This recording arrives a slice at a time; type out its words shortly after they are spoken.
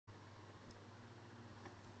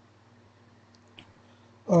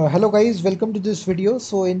Hello guys, welcome to this video.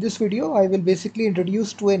 So in this video, I will basically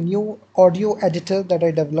introduce to a new audio editor that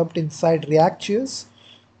I developed inside React.js.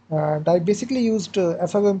 And I basically used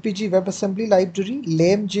FFMPEG WebAssembly library,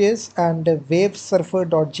 Lame.js and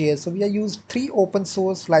Wavesurfer.js. So we have used three open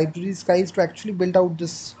source libraries guys to actually build out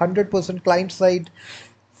this 100% client side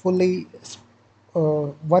fully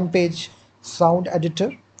one page sound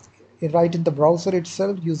editor right in the browser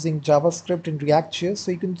itself using JavaScript and React.js.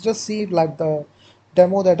 So you can just see like the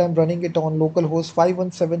demo that I'm running it on localhost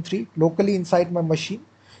 5173 locally inside my machine.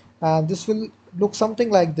 And this will look something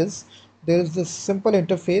like this. There is this simple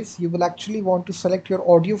interface. You will actually want to select your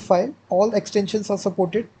audio file. All extensions are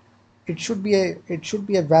supported. It should be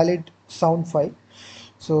a valid sound file.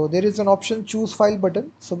 So there is an option choose file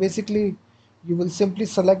button. So basically you will simply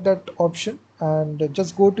select that option and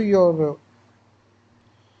just go to your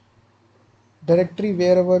directory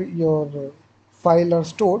wherever your file are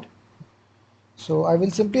stored. So I will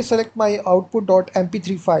simply select my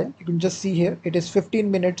output.mp3 file. You can just see here it is 15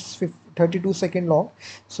 minutes 32-second long.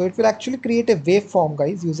 So it will actually create a waveform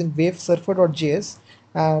guys using Wavesurfer.js,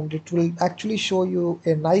 and it will actually show you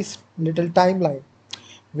a nice little timeline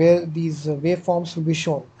where these waveforms will be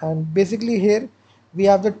shown. And basically here we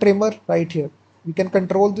have the trimmer right here. We can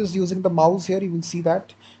control this using the mouse here. You will see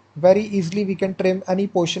that very easily we can trim any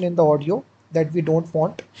portion in the audio that we don't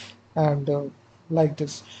want, and like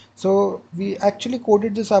this. So we actually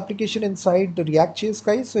coded this application inside the React.js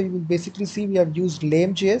guys. So you will basically see we have used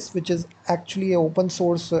Lame.js, which is actually an open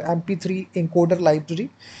source MP3 encoder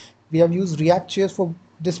library. We have used React.js for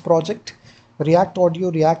this project, React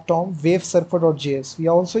Audio, React DOM, Wavesurfer.js. We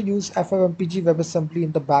also use FFmpeg WebAssembly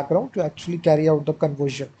in the background to actually carry out the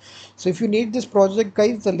conversion. So if you need this project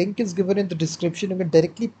guys, the link is given in the description. You can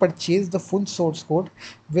directly purchase the full source code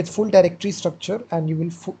with full directory structure, and you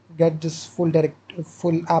will get this full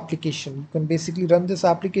application. You can basically run this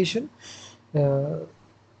application. Uh,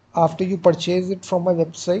 After you purchase it from my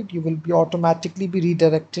website, you will be automatically be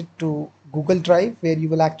redirected to Google Drive, where you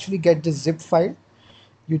will actually get the zip file.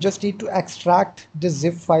 You just need to extract this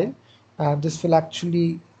zip file, and this will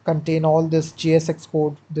actually contain all this JSX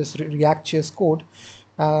code, this React.js code.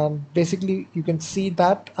 And basically you can see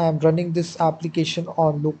that I'm running this application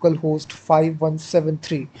on localhost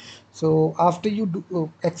 5173. So after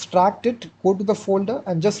you extract it, go to the folder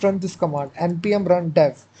and just run this command npm run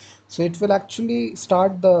dev. So it will actually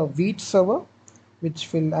start the Vite server,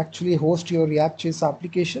 which will actually host your React.js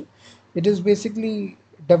application. It is basically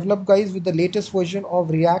developed guys with the latest version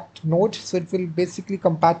of React Node, so it will basically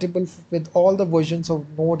compatible with all the versions of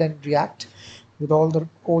Node and React, with all the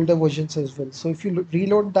older versions as well. So if you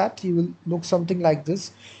reload that, you will look something like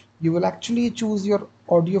this. You will actually choose your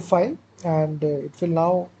audio file, and it will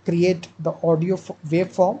now create the audio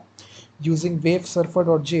waveform using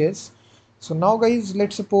wavesurfer.js. So now guys,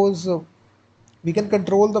 let's suppose we can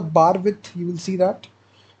control the bar width. You will see that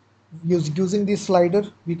using this slider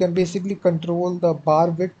we can basically control the bar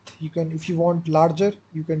width. You can, if you want larger,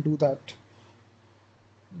 you can do that.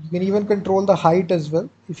 You can even control the height as well.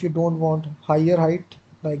 If you don't want higher height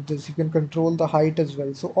like this, you can control the height as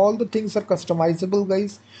well. So all the things are customizable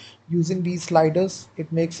guys using these sliders. It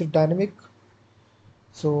makes it dynamic,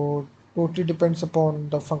 so totally depends upon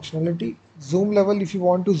the functionality. Zoom level, if you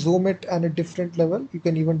want to zoom it at a different level, you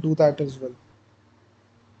can even do that as well.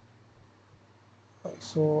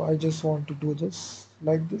 So I just want to do this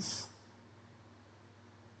like this.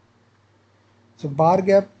 So bar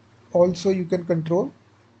gap also you can control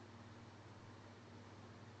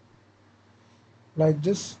like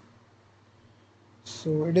this.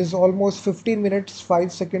 So it is almost 15 minutes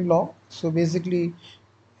 5 second long. So basically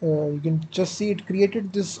you can just see it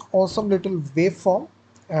created this awesome little waveform,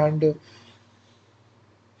 and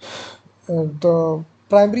the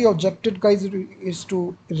primary objective guys is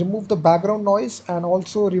to remove the background noise and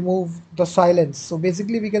also remove the silence. So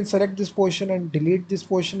basically we can select this portion and delete this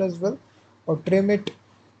portion as well, or trim it.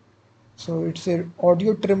 So it's a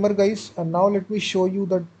audio trimmer guys, and now let me show you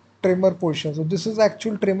the trimmer portion. So this is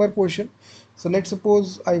actual trimmer portion. So let's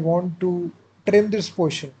suppose I want to trim this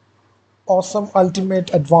portion. Awesome,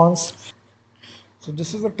 ultimate, advanced. So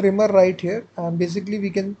this is a trimmer right here, and basically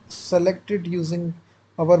we can select it using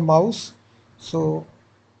our mouse. So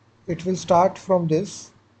it will start from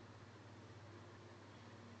this,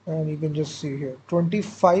 and you can just see here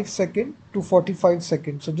 25 second to 45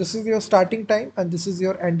 seconds. So this is your starting time and this is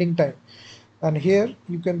your ending time. And here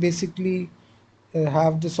you can basically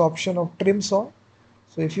have this option of trim song.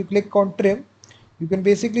 So if you click on trim, you can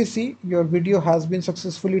basically see your video has been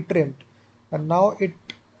successfully trimmed, and now it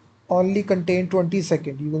only contain 20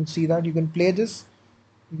 seconds. You can see that. You can play this.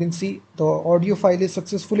 You can see the audio file is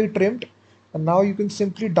successfully trimmed, And now you can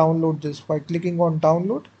simply download this by clicking on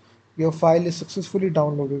download. Your file is successfully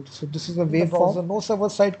downloaded. So this is a waveform. No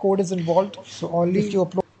server-side code is involved. So only if you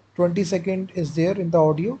upload 20-second is there in the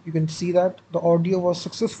audio. You can see that the audio was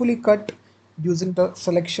successfully cut using the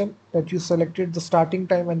selection that you selected, the starting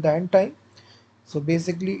time and the end time. So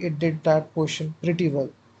basically it did that portion pretty well.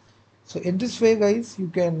 So in this way, guys, you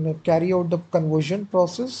can carry out the conversion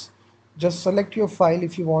process. Just select your file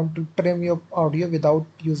if you want to trim your audio without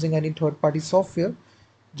using any third-party software.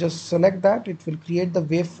 Just select that, it will create the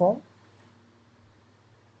waveform.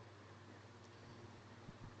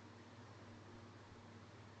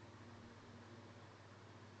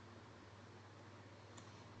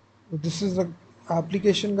 This is the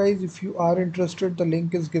application, guys. If you are interested, the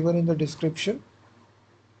link is given in the description.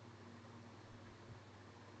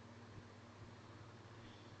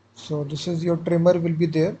 So this is your trimmer will be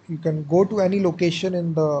there. You can go to any location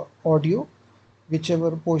in the audio,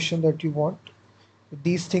 whichever portion that you want.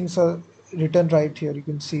 These things are written right here. You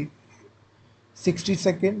can see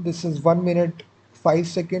 60-second. This is 1 minute 5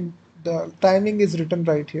 second. The timing is written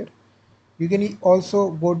right here. You can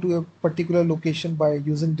also go to a particular location by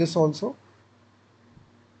using this also.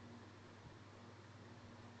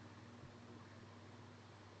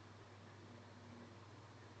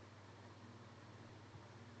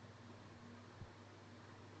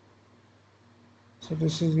 So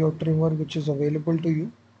this is your trimmer which is available to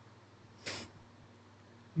you.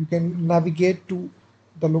 You can navigate to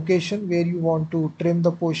the location where you want to trim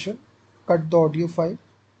the portion, cut the audio file.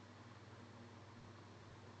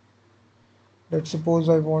 Let's suppose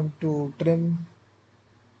I want to trim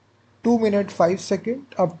 2 minute 5 second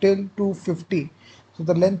up till 250. So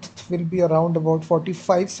the length will be around about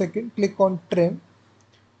 45 second. Click on trim.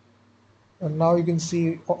 And now you can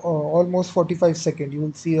see almost 45 seconds. You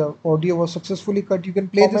will see audio was successfully cut. You can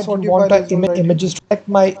play this audio file as well, right? Images to select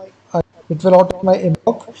my, it will auto my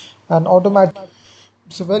inbox and automatic.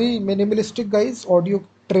 It's a very minimalistic, guys, audio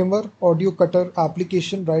trimmer, audio cutter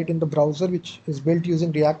application right in the browser, which is built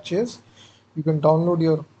using React.js. You can download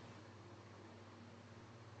your.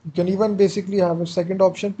 You can even basically have a second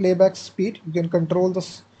option, playback speed. You can control the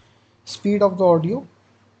speed of the audio.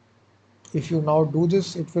 If you now do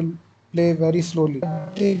this, it will play very slowly.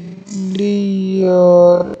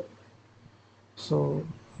 So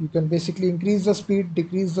you can basically increase the speed,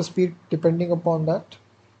 decrease the speed depending upon that.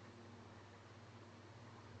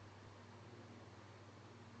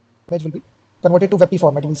 Image will be converted to WebP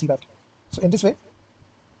format. You will see that. So in this way.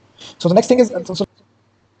 So the next thing is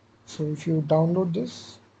so if you download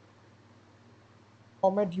this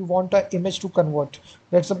format, you want an image to convert.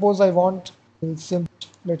 Let's suppose I want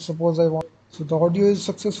let's suppose I want. So the audio is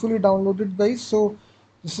successfully downloaded, guys. So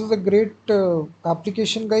this is a great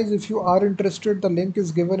application, guys. If you are interested, the link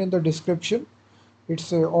is given in the description.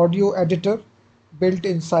 It's an audio editor built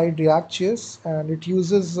inside React.js, and it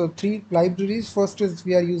uses three libraries. First is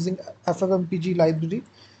we are using FFMPEG library.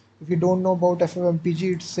 If you don't know about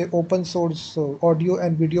FFMPEG, it's an open source audio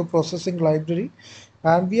and video processing library,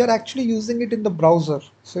 and we are actually using it in the browser.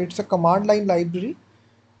 So it's a command line library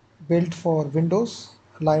built for Windows,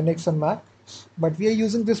 Linux, and Mac. But we are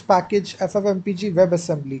using this package FFmpeg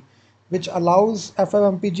WebAssembly, which allows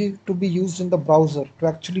FFmpeg to be used in the browser to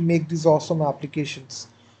actually make these awesome applications.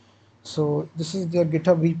 So this is their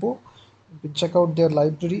GitHub repo. You can check out their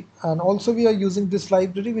library. And also we are using this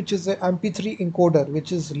library, which is an MP3 encoder,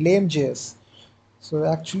 which is Lame.js. So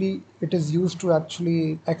actually it is used to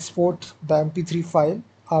actually export the MP3 file.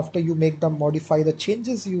 After you make them modify the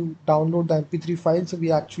changes, you download the MP3 file. So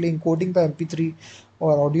we are actually encoding the MP3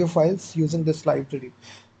 or audio files using this library.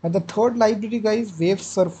 And the third library, guys,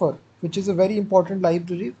 Wavesurfer, which is a very important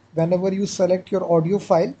library. Whenever you select your audio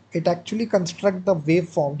file, it actually constructs the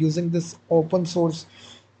waveform using this open source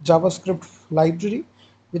JavaScript library,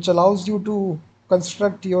 which allows you to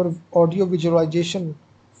construct your audio visualization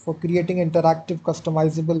for creating interactive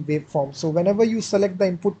customizable waveforms. So whenever you select the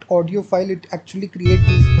input audio file, it actually creates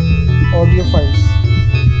these audio files.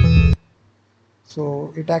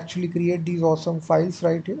 So it actually creates these awesome files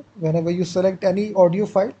right here. Whenever you select any audio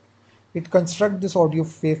file, it constructs this audio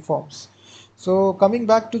waveforms. So coming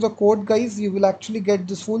back to the code, guys, you will actually get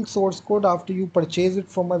this full source code after you purchase it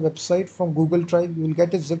from my website, from Google Drive. You will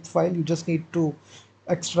get a zip file. You just need to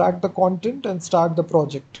extract the content and start the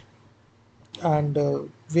project. And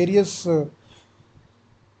various app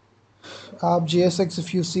JSX,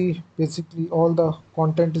 if you see, basically all the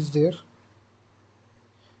content is there.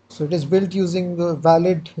 So it is built using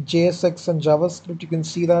valid JSX and JavaScript. You can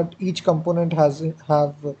see that each component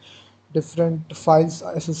have different files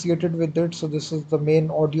associated with it. So this is the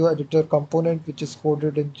main audio editor component, which is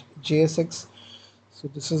coded in JSX. So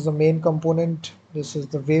this is the main component. This is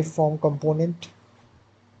the waveform component.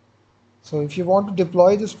 So if you want to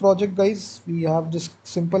deploy this project, guys, we have this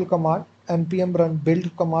simple command, npm run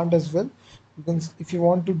build command as well. You can, if you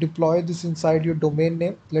want to deploy this inside your domain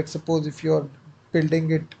name, let's suppose if you're building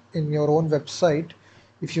it in your own website,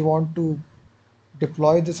 if you want to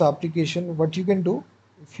deploy this application, what you can do,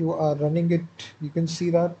 if you are running it, you can see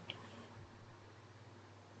that,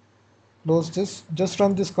 close this, just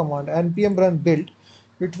run this command, npm run build.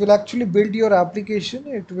 It will actually build your application.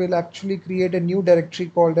 It will actually create a new directory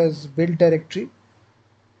called as build directory.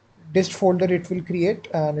 Dist folder it will create,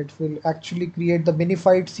 and it will actually create the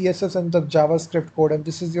minified css and the javascript code, and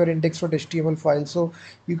this is your index.html file. So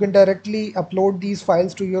you can directly upload these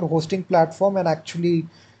files to your hosting platform, and actually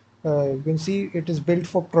you can see it is built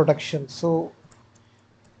for production. So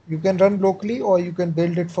you can run locally, or you can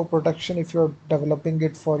build it for production. If you're developing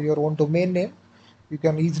it for your own domain name, you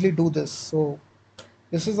can easily do this. So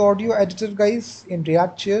this is audio editor, guys, in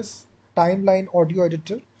React.js, timeline audio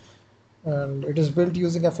editor, and it is built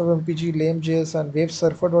using FFMPEG, Lame.js, and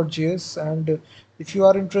Wavesurfer.js. And if you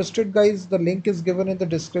are interested, guys, the link is given in the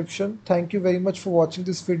description. Thank you very much for watching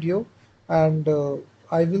this video, and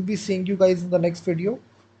I will be seeing you guys in the next video.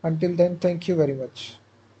 Until then, thank you very much.